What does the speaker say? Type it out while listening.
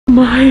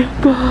My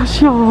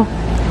gosh, y'all.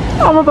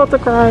 I'm about to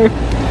cry.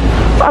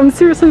 I'm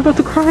seriously about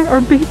to cry.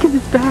 Our bacon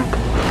is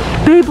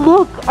back. Babe,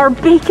 look, our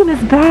bacon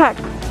is back.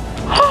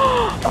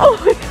 Oh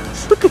my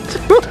gosh, look at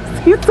Jules.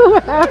 He's so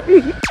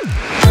happy.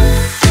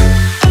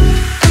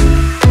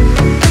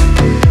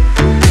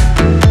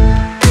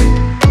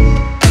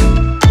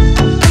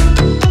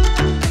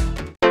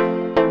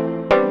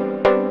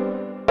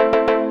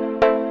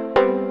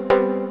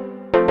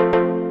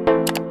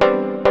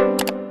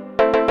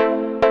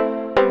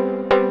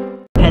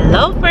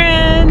 Hello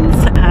friends,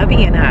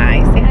 Hubby and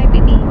I, say hi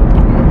baby.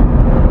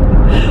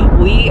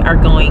 We are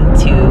going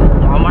to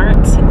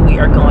Walmart, we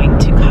are going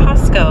to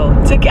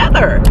Costco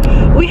together.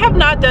 We have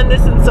not done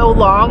this in so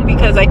long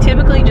because I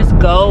typically just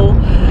go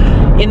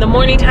in the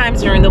morning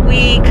times during the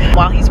week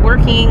while he's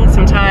working.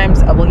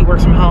 Sometimes, well, he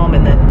works from home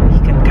and then he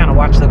can kind of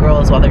watch the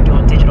girls while they're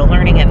doing digital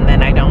learning, and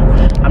then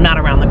I'm not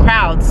around the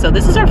crowd. So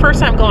this is our first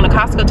time going to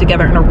Costco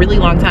together in a really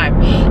long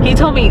time. He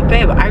told me,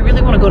 babe, I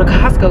really want to go to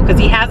Costco because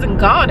he hasn't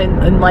gone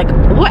in like,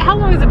 how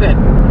long has it been?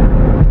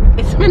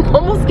 It's been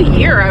almost a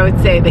year, I would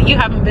say, that you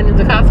haven't been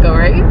into Costco,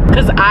 right?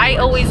 Because I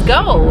always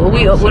go.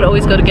 We would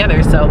always go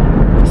together, so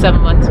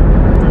 7 months.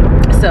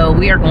 So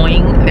we are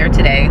going there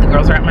today. The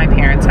girls are at my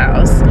parents'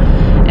 house.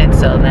 And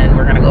so then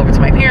we're gonna go over to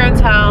my parents'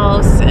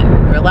 house and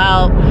grill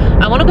out.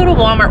 I wanna go to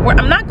Walmart.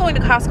 I'm not going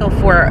to Costco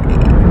for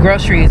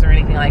groceries or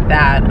anything like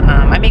that.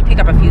 I may pick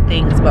up a few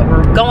things, but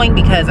we're going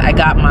because I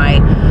got my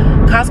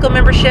Costco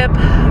membership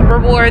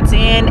rewards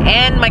in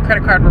and my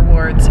credit card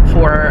rewards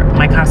for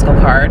my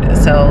Costco card.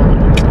 So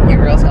your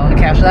girl's going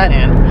to cash that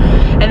in.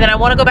 And then I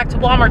wanna go back to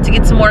Walmart to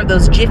get some more of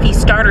those Jiffy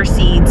starter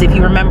seeds. If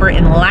you remember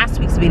in last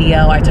week's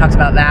video, I talked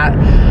about that.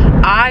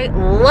 I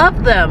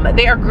love them.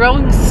 They are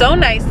growing so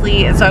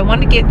nicely, and so I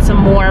wanted to get some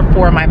more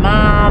for my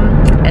mom,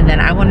 and then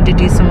I wanted to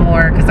do some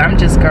more because I'm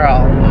just,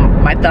 girl,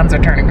 my thumbs are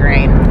turning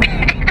green.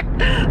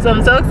 So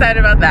I'm so excited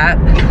about that.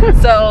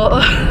 So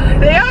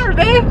they are,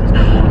 babe.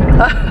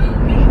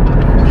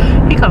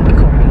 He called me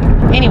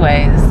corny.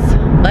 Anyways,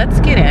 let's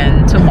get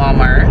into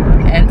Walmart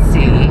and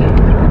see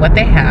what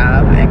they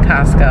have at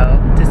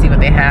Costco, to see what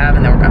they have,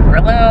 and then we're gonna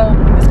grill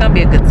out. It's gonna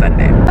be a good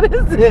Sunday. What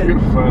is it? You're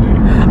funny.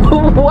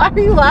 Why are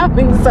you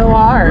laughing so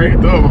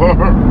hard?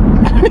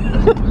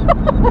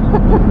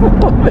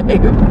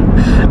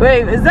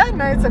 Babe, is that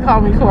nice to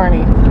call me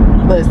corny?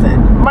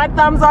 Listen, my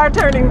thumbs are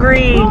turning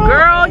green.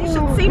 Girl, you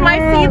should see my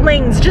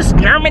seedlings just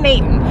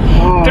germinating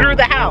through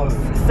the house.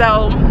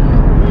 So,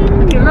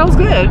 your girl's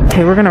good.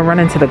 Okay, we're gonna run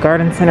into the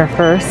garden center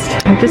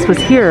first. I just was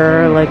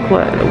here like,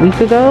 what, a week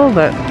ago?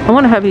 But I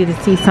want Hubby to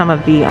see some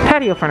of the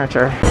patio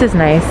furniture. This is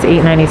nice,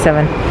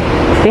 $8.97.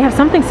 They have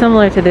something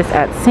similar to this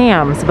at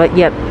Sam's, but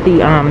yet the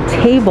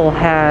table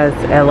has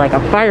like a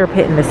fire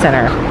pit in the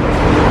center.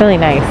 Really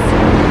nice.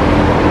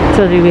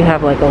 So we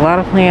have like a lot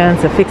of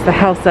plans to fix the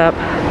house up.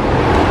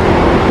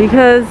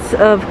 Because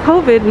of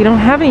COVID, we don't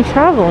have any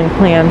traveling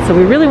plans, so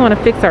we really want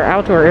to fix our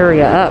outdoor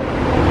area up.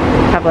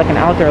 Have like an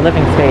outdoor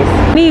living space.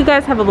 Any of you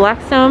guys have a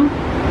Blackstone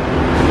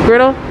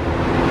griddle?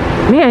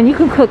 Man, you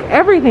can cook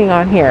everything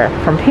on here,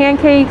 from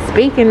pancakes,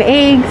 bacon,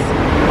 eggs.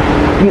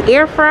 You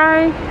air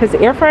fry. Has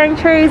air frying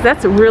trays.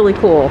 That's really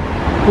cool.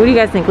 What do you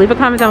guys think? Leave a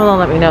comment down below and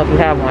let me know if you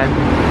have one.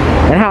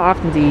 And how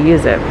often do you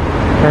use it?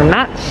 They're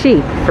not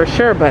cheap for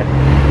sure, but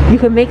you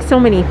can make so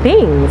many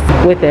things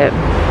with it.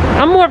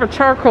 I'm more of a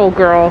charcoal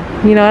girl.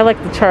 You know, I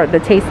like the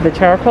taste of the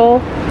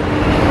charcoal.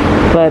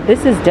 But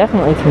this is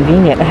definitely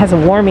convenient. It has a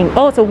warming,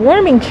 oh, it's a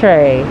warming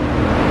tray.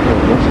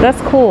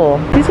 That's cool.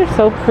 These are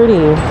so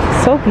pretty.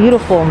 So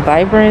beautiful and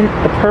vibrant.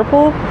 The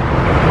purple.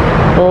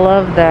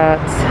 Love that.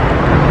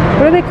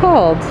 What are they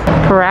called?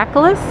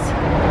 Paraculus?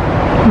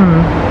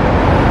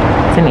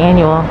 It's an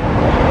annual.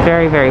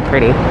 Very, very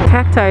pretty.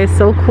 Cacti is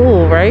so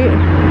cool, right?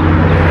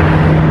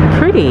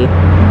 Pretty.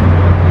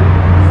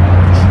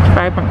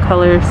 Vibrant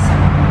colors.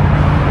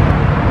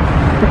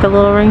 Like a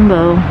little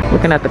rainbow.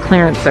 Looking at the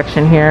clearance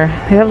section here.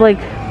 They have like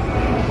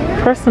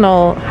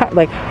personal,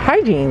 like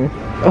hygiene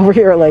over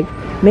here. Like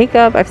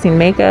makeup. I've seen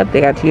makeup.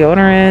 They got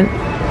deodorant,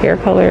 hair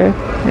color.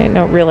 I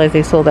didn't realize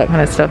they sold that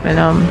kind of stuff in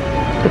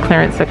the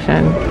clearance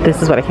section.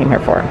 This is what I came here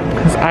for,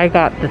 because I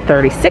got the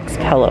 36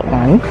 pellet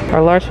one.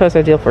 Our large size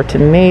ideal for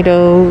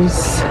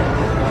tomatoes.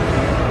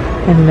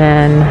 And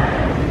then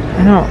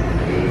I don't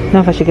know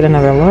if I should get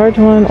another large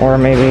one or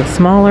maybe a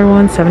smaller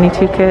one,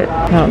 72 kit.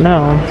 I don't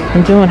know.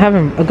 I'm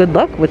having a good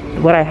luck with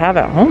what I have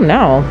at home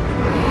now.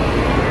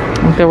 I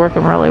think they're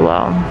working really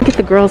well. Get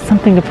the girls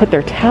something to put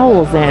their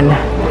towels in.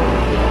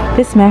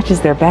 This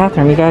matches their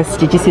bathroom. You guys,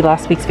 did you see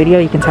last week's video?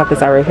 You can tap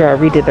this out right here. I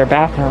redid their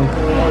bathroom.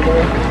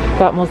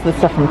 Got most of the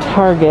stuff from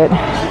Target.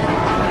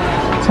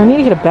 So I need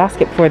to get a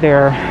basket for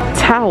their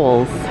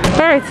towels.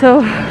 Alright,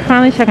 so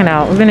finally checking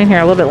out. We've been in here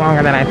a little bit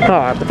longer than I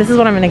thought, but this is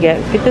what I'm gonna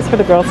get. Get this for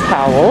the girls'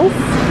 towels.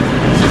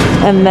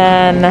 And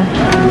then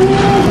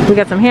we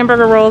got some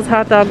hamburger rolls,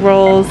 hot dog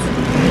rolls,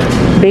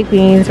 baked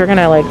beans. We're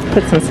gonna like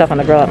put some stuff on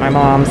the grill at my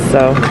mom's,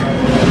 so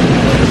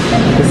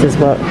this is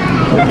what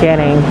we're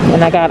getting.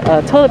 And I got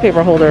a toilet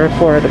paper holder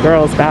for the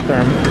girls'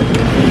 bathroom.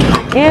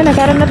 And I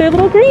got another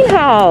little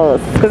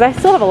greenhouse because I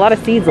still have a lot of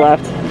seeds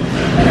left.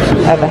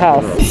 at the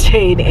house.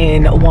 Stayed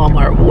in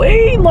Walmart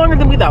way longer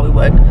than we thought we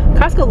would.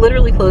 Costco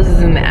literally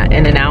closes in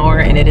an hour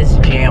and it is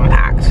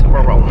jam-packed.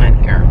 We're rolling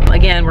in here.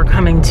 Again, we're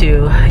coming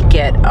to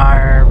get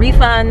our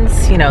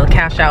refunds, you know,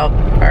 cash out,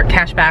 our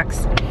cash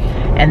backs.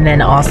 And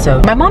then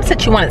also, my mom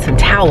said she wanted some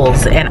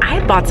towels, and I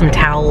had bought some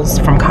towels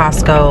from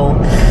Costco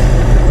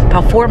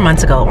about 4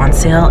 months ago on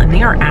sale, and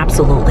they are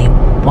absolutely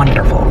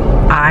wonderful.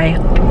 I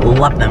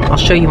love them. I'll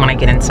show you when I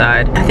get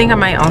inside. I think I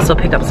might also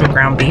pick up some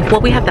ground beef.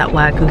 Well, we have that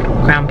Wagyu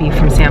ground beef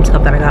from Sam's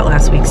Club that I got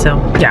last week, so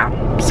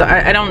yeah. So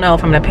I don't know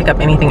if I'm gonna pick up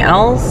anything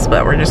else,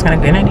 but we're just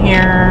gonna get in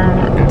here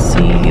and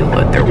see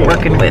what they're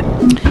working with.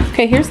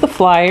 Okay, here's the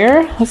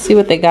flyer. Let's see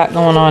what they got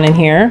going on in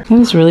here. It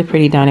was a really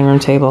pretty dining room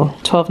table.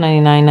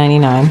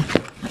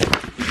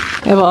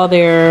 $12.99.99. They have all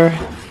their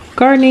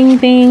gardening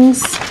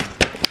things.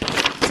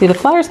 See, the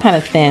flyer's kind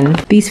of thin.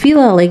 These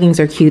Fila leggings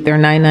are cute. They're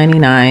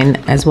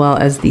 $9.99, as well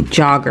as the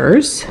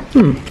joggers.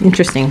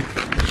 Interesting.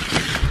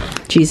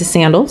 Jesus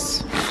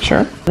sandals,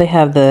 sure. They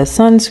have the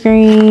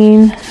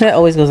sunscreen. That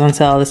always goes on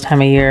sale this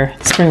time of year.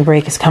 Spring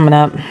break is coming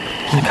up.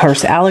 And of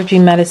course, allergy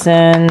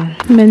medicine,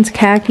 men's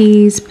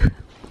khakis,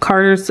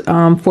 Carter's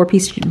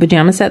 4-piece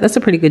pajama set. That's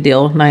a pretty good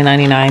deal,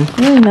 $9.99.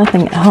 Really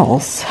nothing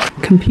else.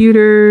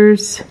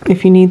 Computers,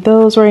 if you need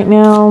those right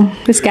now.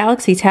 This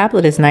Galaxy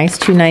tablet is nice,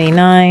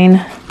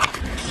 $2.99.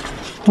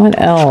 What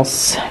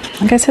else?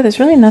 Like I said, there's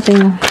really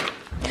nothing.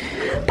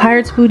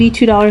 Pirate's Booty,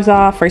 $2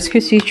 off. Rice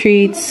Krispie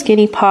Treats,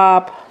 Skinny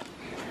Pop.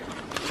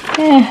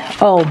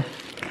 Oh,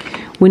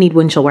 we need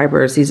windshield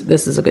wipers.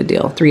 This is a good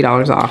deal,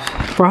 $3 off.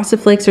 Frosted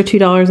Flakes are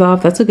 $2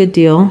 off. That's a good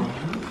deal.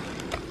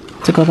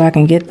 To go back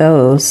and get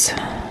those.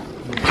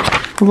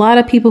 A lot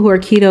of people who are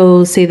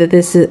keto say that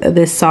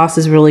this sauce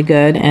is really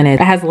good, and it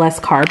has less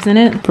carbs in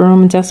it.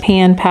 Broom and Dust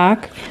Pan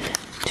Pack,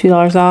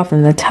 $2 off.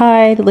 And the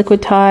Tide,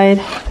 Liquid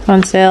Tide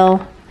on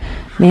sale.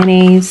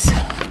 Mayonnaise.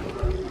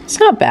 It's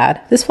not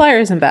bad. This flyer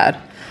isn't bad.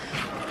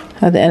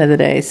 At the end of the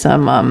day,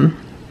 some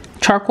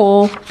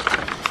charcoal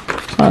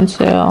on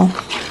sale.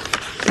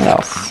 What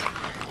else?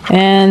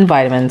 And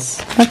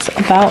vitamins. That's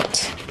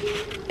about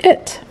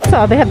it.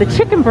 So they have the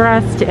chicken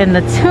breast and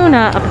the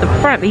tuna up the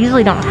front. They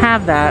usually don't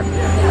have that.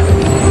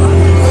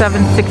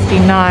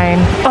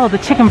 $7.69. Oh, the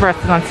chicken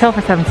breast is on sale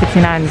for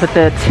 $7.69, but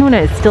the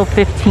tuna is still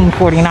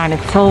 $15.49.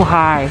 It's so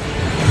high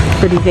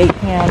for these 8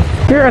 cans.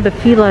 Here are the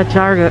Fila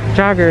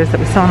joggers that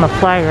we saw on the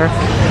flyer.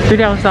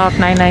 $3 off,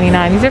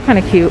 $9.99. These are kind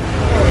of cute.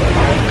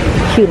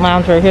 Cute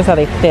loungewear. Here's how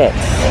they fit.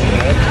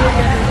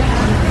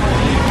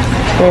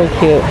 Very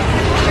cute.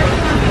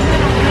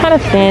 Kind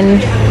of thin.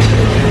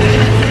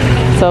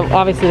 So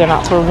obviously they're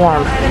not for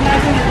warm.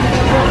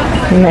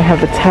 And they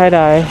have the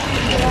tie-dye.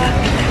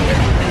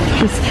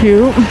 Which is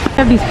cute.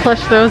 I have these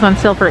plush throws on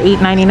sale for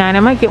 $8.99. I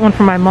might get one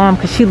for my mom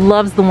because she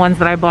loves the ones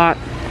that I bought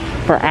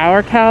for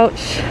our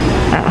couch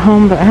at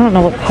home, but I don't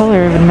know what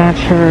color would match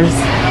hers.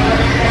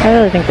 I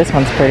really think this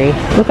one's pretty.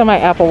 Look at my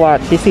Apple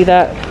Watch. You see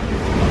that?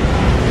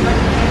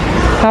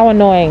 How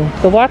annoying.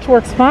 The watch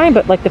works fine,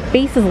 but like the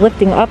face is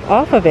lifting up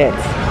off of it.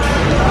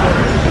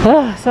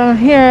 So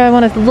here I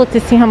want to look to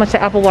see how much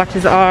the Apple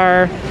Watches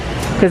are,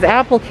 because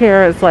Apple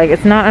Care is like,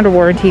 it's not under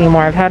warranty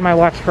anymore. I've had my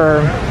watch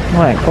for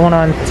what, going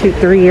on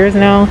 2-3 years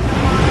now,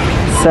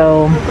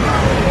 so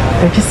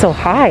they're just so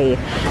high.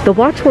 The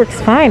watch works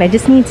fine. I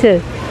just need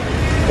to,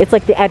 it's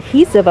like the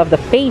adhesive of the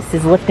face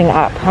is lifting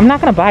up. I'm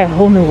not gonna buy a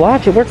whole new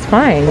watch. It works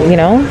fine, you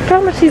know. Look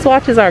how much these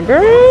watches are,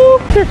 girl.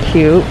 They're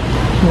cute.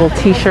 Little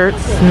t-shirts,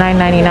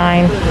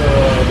 $9.99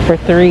 for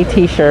 3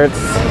 t-shirts.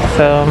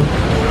 So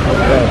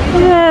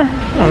yeah,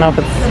 I don't know if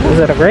is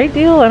it a great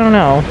deal? I don't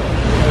know.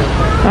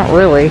 Not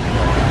really.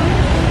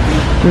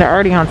 And they're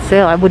already on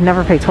sale. I would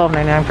never pay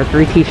 $12.99 for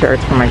 3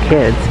 t-shirts for my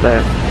kids,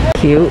 but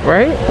cute,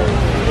 right?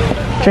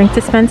 Drink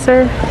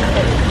dispenser.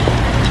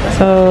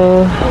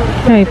 So,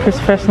 hey,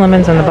 fresh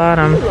lemons on the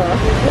bottom.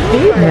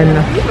 And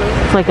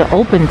it's like an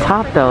open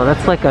top though.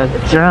 That's like a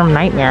germ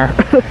nightmare.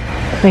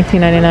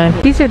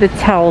 $19.99. These are the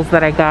towels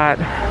that I got.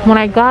 When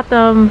I got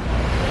them,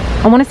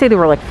 I want to say they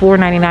were like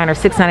 $4.99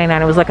 or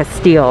 $6.99. It was like a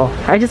steal.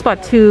 I just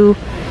bought 2.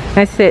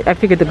 I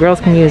figured the girls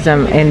can use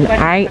them, and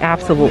I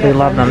absolutely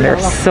love them. They're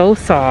so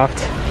soft.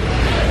 So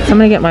I'm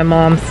gonna get my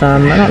mom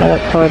some. I don't know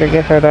what color to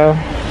get her though.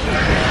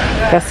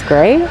 Guess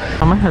gray?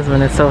 Oh, my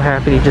husband is so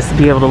happy to just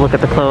be able to look at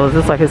the clothes.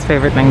 It's like his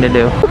favorite thing to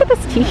do. Look at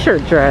this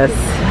t-shirt dress.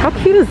 How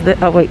cute is this?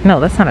 Oh wait, no,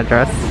 that's not a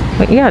dress.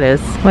 Wait, yeah it is.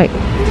 Wait,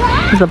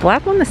 is the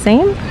black one the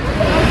same?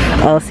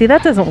 Oh, see,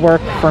 that doesn't work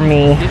for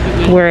me,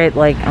 where it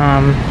like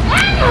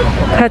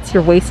cuts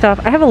your waist off.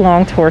 I have a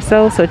long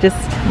torso, so it just,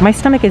 my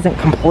stomach isn't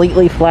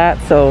completely flat,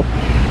 so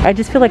I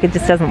just feel like it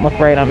just doesn't look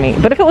right on me.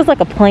 But if it was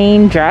like a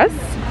plain dress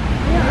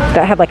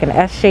that had like an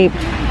S shape,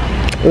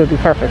 it would be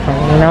perfect for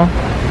me, you know?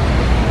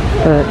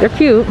 But they're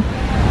cute.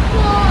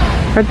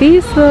 Are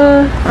these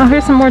the, oh,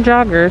 here's some more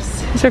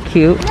joggers. These are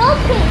cute.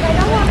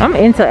 I'm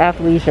into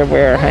athleisure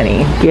wear,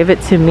 honey. Give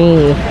it to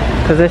me.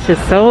 Because it's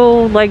just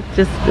so, like,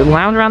 just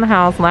lounge around the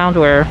house,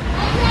 loungewear.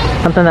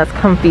 Something that's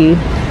comfy.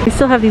 We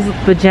still have these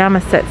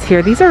pajama sets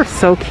here. These are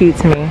so cute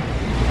to me.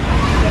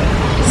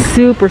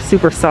 Super,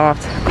 super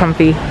soft,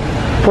 comfy.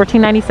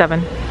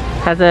 $14.97.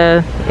 Has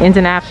a ends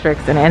in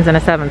asterisks and ends in a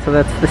 7, so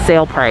that's the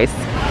sale price.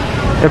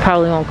 It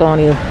probably won't go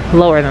any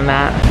lower than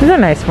that. These are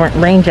nice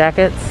rain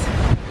jackets.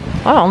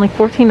 Oh, only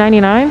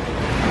 $14.99.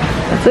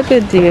 That's a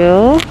good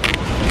deal.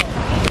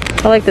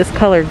 I like this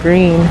color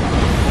green.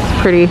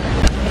 It's pretty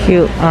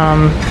cute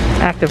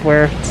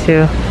activewear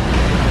too.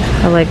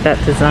 I like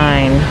that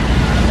design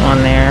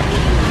on there.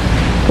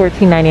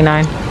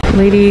 $14.99.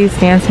 Ladies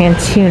dancing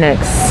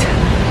tunics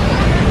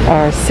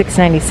are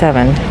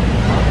 $6.97.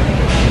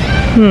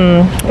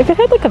 If it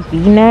had like a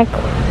V-neck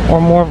or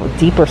more of a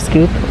deeper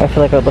scoop, I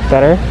feel like it would look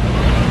better.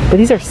 But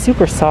these are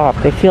super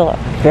soft. They feel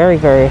very,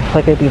 very,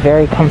 like they'd be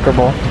very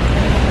comfortable.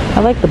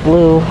 I like the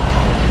blue.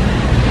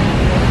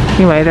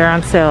 Anyway, they're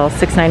on sale,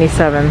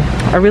 $6.97.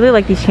 I really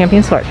like these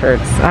Champion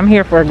sweatshirts. I'm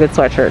here for a good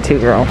sweatshirt too,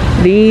 girl.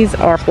 These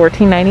are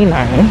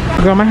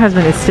 $14.99. Girl, my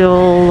husband is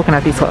still looking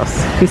at these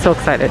clothes. He's so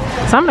excited.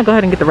 So I'm gonna go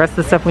ahead and get the rest of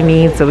the stuff we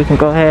need so we can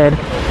go ahead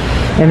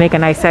and make a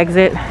nice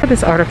exit. Look at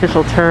this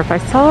artificial turf. I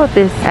saw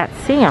this at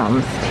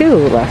Sam's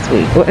too last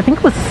week. I think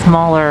it was a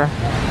smaller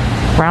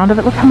round of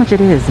it. Look how much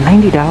it is,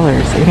 $90,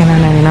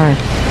 $89.99.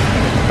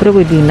 But it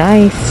would be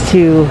nice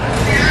to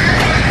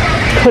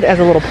put as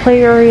a little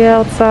play area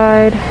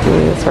outside.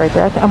 It's right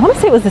there. I want to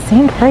say it was the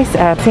same price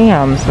at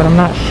Sam's, but I'm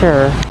not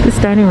sure. This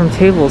dining room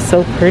table is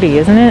so pretty,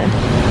 isn't it?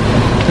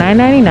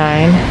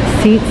 $9.99.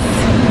 Seats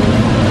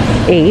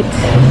 8. I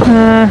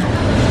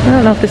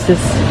don't know if this is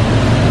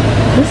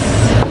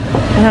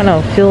I don't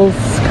know, feels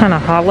kind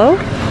of hollow.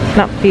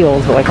 Not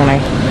feels, but like when I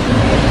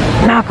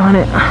knock on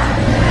it.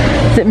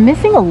 Is it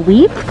missing a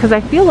leaf? Because I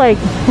feel like,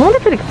 I wonder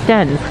if it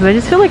extends, because I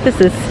just feel like this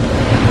is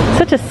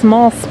such a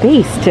small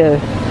space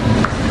to,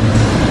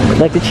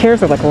 like the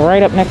chairs are like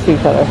right up next to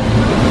each other.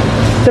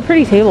 It's a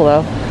pretty table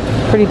though,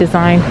 pretty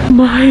design.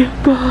 My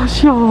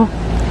gosh, y'all,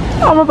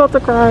 I'm about to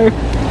cry.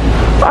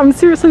 I'm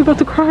seriously about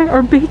to cry.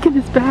 Our bacon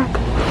is back.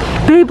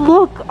 Babe,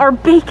 look, our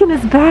bacon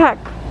is back.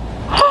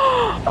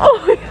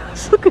 Oh my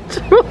gosh, look at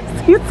Jules.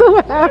 He's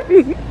so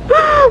happy.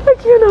 I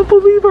cannot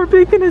believe our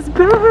bacon is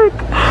back.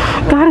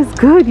 God is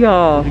good,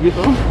 y'all. Did you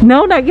get some?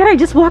 No, not yet. I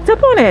just walked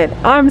up on it.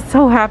 I'm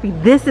so happy.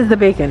 This is the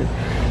bacon.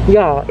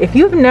 Y'all, if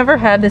you've never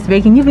had this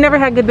bacon, you've never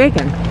had good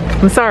bacon.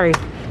 I'm sorry.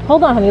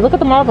 Hold on, honey. Look at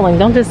the marbling.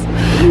 Don't just...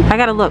 I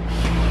gotta look.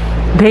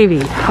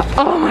 Baby.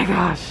 Oh my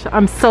gosh.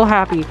 I'm so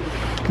happy.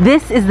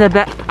 This is the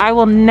best. I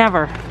will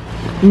never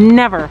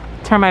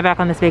turn my back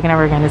on this bacon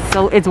ever again.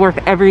 It's worth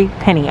every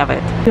penny of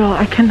it. Yo,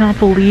 I cannot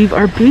believe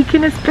our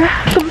bacon is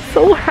back. I'm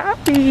so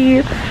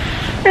happy.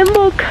 And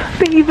look,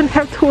 they even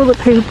have toilet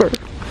paper.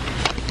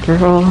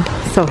 Girl,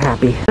 so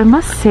happy. I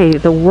must say,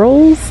 the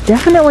rolls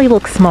definitely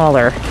look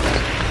smaller.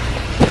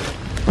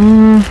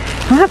 I'll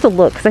have to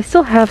look, because I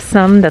still have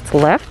some that's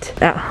left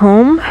at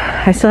home.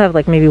 I still have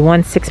like maybe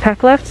 1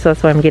 6-pack left, so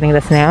that's why I'm getting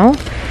this now.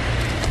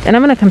 And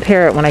I'm gonna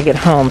compare it when I get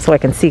home so I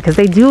can see, because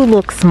they do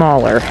look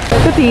smaller.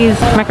 Look at these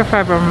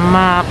microfiber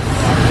mops.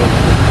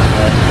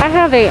 I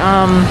have a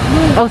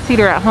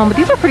cedar at home, but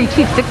these are pretty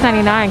cheap,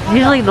 $6.99, because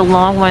usually the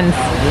long ones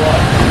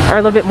are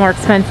a little bit more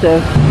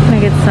expensive. I'm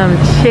gonna get some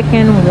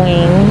chicken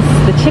wings.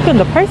 The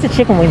price of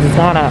chicken wings has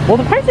gone up. Well,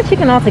 the price of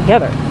chicken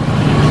altogether.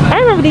 I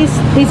remember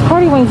these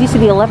party wings used to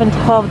be $11,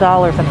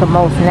 $12 at the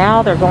most.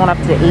 Now they're going up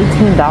to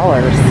 $18.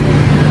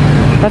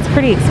 That's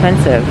pretty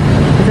expensive,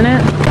 isn't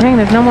it? Dang,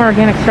 there's no more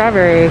organic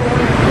strawberries.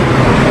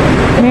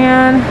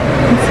 Man,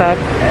 it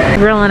sucks.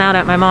 Grilling out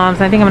at my mom's.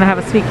 I think I'm gonna have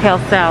a sweet kale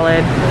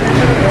salad.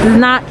 This is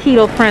not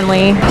keto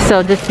friendly,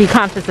 so just be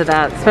conscious of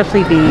that.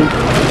 Especially the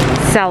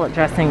salad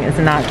dressing is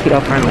not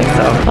keto friendly.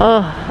 So,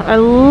 oh, I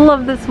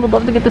love this. Would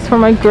love to get this for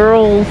my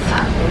girls.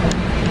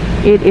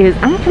 It is.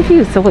 I'm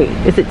confused. So wait,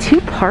 is it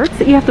 2 parts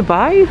that you have to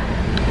buy?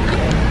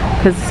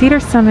 Because Cedar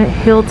Summit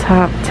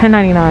Hilltop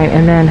 $10.99,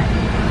 and then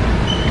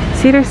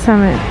Cedar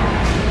Summit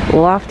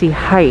Lofty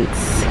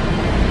Heights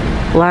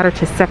ladder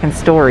to 2nd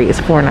story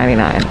is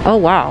 $4.99. Oh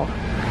wow.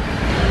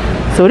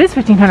 So it is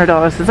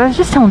 $1,500. Because I was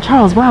just telling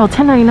Charles, wow,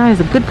 $10.99 is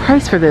a good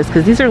price for this,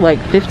 because these are like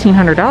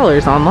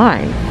 $1,500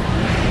 online.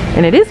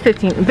 And it is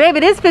babe,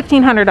 it is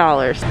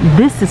 $1,500.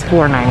 This is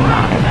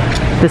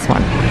 $4.99. This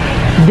one.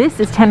 This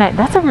is $10.99.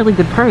 That's a really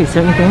good price,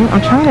 don't you think?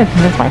 I'm trying to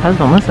convince my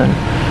husband, listen.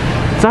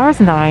 Zara's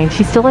 9.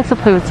 She still likes to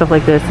play with stuff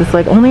like this. It's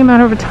like only a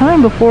matter of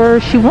time before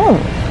she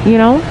won't, you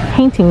know?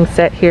 Painting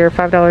set here,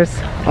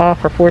 $5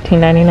 off for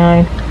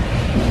 $14.99.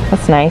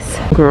 That's nice.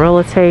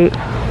 Gorilla tape,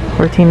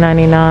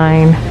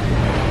 $14.99.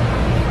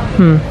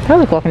 I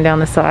like walking down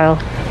this aisle.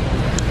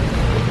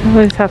 I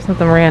always have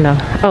something random.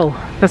 Oh,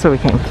 that's where we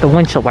came. The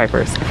windshield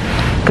wipers.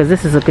 Because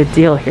this is a good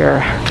deal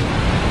here.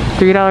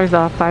 $3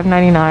 off,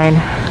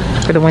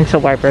 $5.99 for the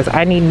windshield wipers.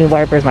 I need new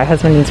wipers. My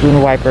husband needs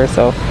new wipers,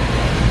 so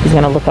he's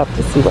gonna look up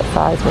to see what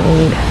size we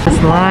need. This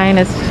line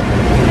is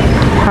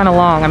kind of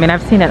long. I mean,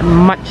 I've seen it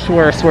much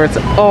worse where it's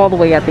all the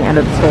way at the end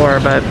of the store,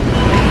 but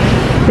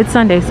it's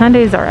Sunday.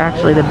 Sundays are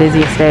actually the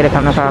busiest day to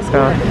come to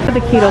Costco. The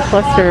keto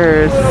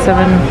clusters,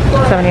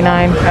 $7.79.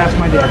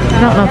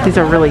 I don't know if these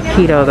are really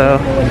keto though.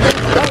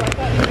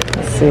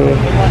 Let's see.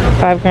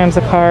 5 grams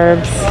of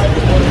carbs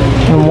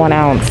and 1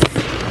 ounce.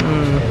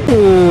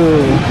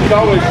 Ooh.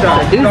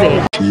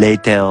 Doozy.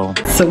 Later.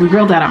 So we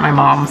grilled out at my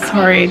mom's.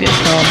 Sorry, I didn't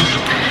film.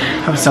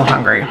 I was so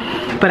hungry.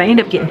 But I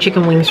ended up getting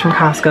chicken wings from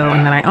Costco,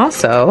 and then I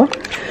also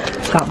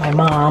got my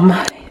mom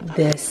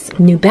this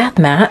new bath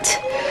mat.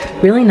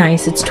 Really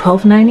nice. It's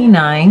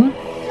 $12.99.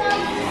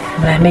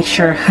 And I make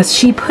sure, because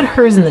she put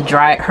hers in the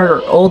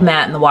her old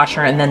mat in the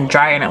washer and then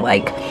dryer, and it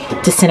like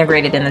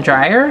disintegrated in the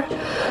dryer.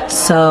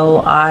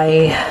 So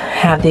I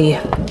have the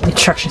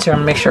instructions here. I'm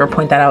gonna make sure I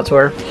point that out to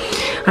her.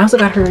 I also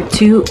got her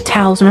 2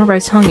 towels. Remember I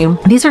was telling you,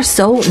 these are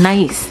so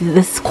nice.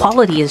 This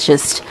quality is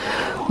just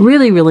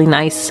really, really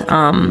nice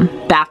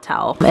bath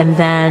towel. And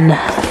then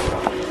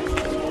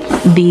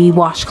the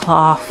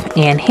washcloth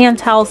and hand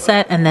towel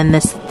set, and then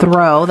this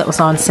throw that was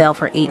on sale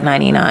for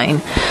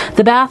 $8.99.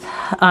 The bath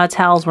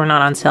towels were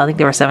not on sale. I think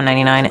they were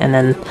 $7.99, and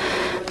then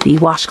the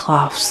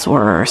washcloths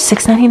were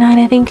 $6.99,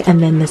 I think,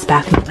 and then this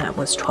bath mat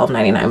was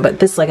 $12.99. But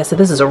this, like I said,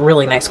 this is a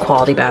really nice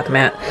quality bath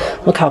mat.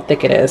 Look how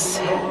thick it is.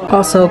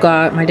 Also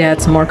got my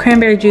dad some more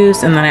cranberry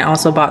juice, and then I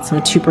also bought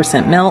some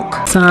 2%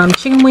 milk, some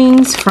chicken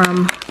wings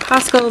from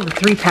Costco, the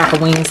 3-pack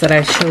of wings that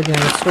I showed you in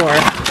the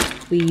store.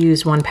 We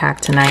used 1 pack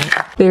tonight.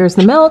 There's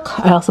the milk.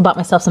 I also bought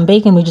myself some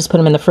bacon. We just put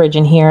them in the fridge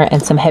in here,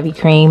 and some heavy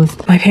cream.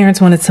 My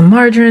parents wanted some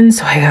margarine,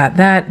 so I got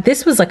that.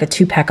 This was like a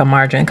 2-pack of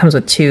margarine. It comes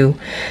with 2,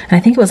 and I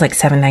think it was like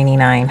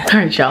 $7.99. All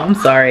right, y'all, I'm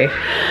sorry.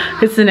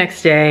 It's the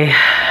next day.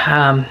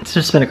 It's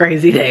just been a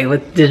crazy day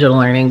with digital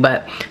learning,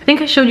 but I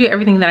think I showed you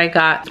everything that I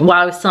got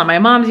while I was still at my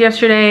mom's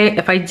yesterday.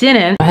 If I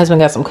didn't, my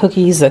husband got some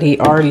cookies that he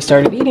already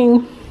started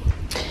eating.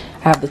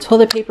 I have the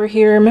toilet paper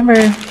here. Remember,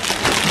 I'm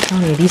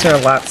telling you, these are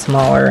a lot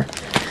smaller.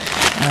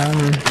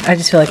 I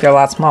just feel like they're a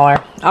lot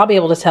smaller. I'll be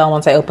able to tell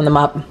once I open them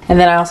up. And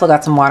then I also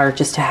got some water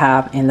just to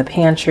have in the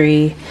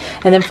pantry.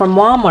 And then from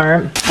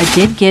Walmart, I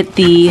did get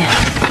the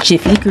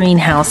Jiffy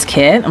greenhouse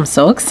kit. I'm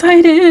so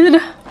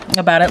excited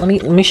about it.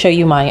 Let me show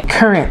you my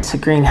current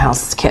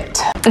greenhouse kit.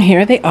 And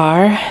here they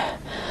are.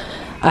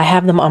 I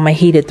have them on my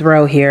heated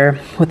throw here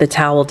with the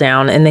towel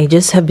down, and they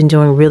just have been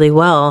doing really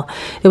well.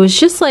 It was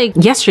just like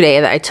yesterday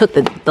that I took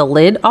the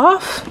lid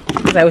off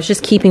because I was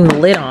just keeping the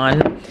lid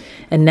on.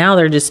 And now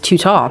they're just too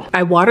tall.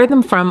 I water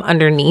them from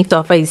underneath. So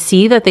if I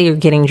see that they are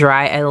getting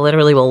dry, I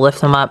literally will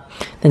lift them up,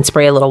 then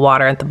spray a little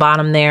water at the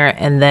bottom there,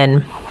 and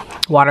then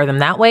water them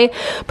that way.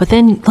 But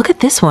then look at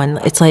this one.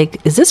 It's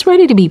like, is this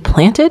ready to be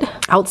planted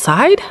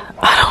outside?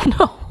 I don't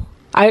know.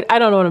 I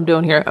don't know what I'm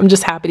doing here. I'm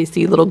just happy to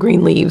see little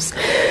green leaves,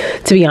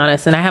 to be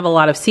honest. And I have a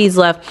lot of seeds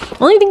left.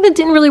 The only thing that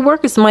didn't really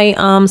work is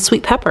my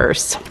sweet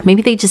peppers.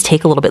 Maybe they just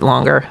take a little bit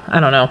longer. I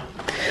don't know.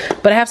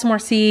 But I have some more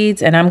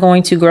seeds, and I'm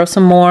going to grow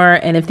some more.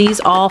 And if these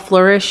all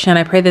flourish, and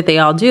I pray that they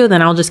all do,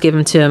 then I'll just give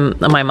them to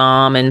my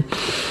mom and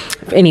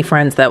any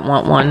friends that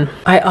want one.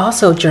 I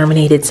also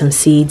germinated some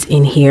seeds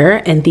in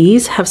here, and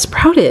these have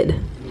sprouted.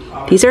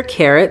 These are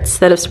carrots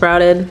that have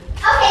sprouted.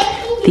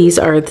 These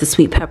are the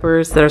sweet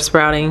peppers that are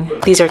sprouting.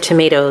 These are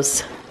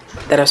tomatoes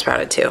that have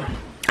sprouted too.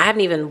 I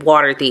haven't even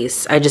watered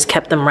these. I just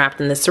kept them wrapped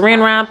in the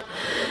saran wrap,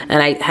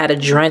 and I had a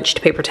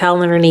drenched paper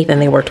towel underneath,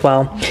 and they worked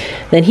well.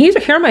 Then here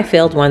are my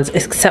failed ones,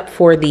 except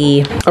for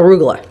the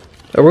arugula.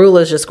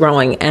 Arugula is just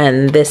growing,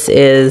 and this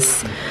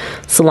is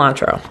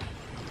cilantro.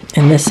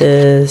 And this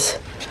is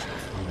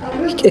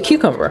a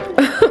cucumber.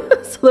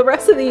 So the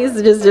rest of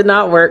these just did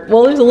not work.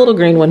 Well, there's a little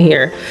green one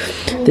here.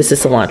 This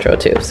is cilantro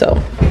too,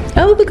 so.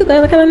 Oh, look at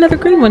that, look at another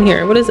green one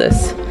here. What is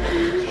this?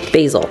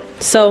 Basil.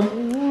 So,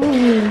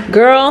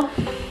 girl,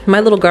 my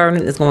little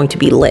garden is going to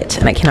be lit,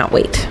 and I cannot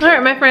wait. All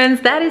right, my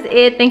friends, that is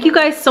it. Thank you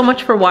guys so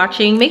much for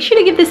watching. Make sure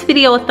to give this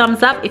video a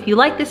thumbs up if you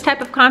like this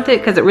type of content,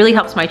 because it really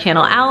helps my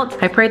channel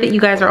out. I pray that you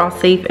guys are all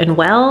safe and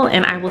well,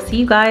 and I will see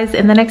you guys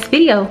in the next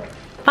video.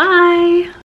 Bye.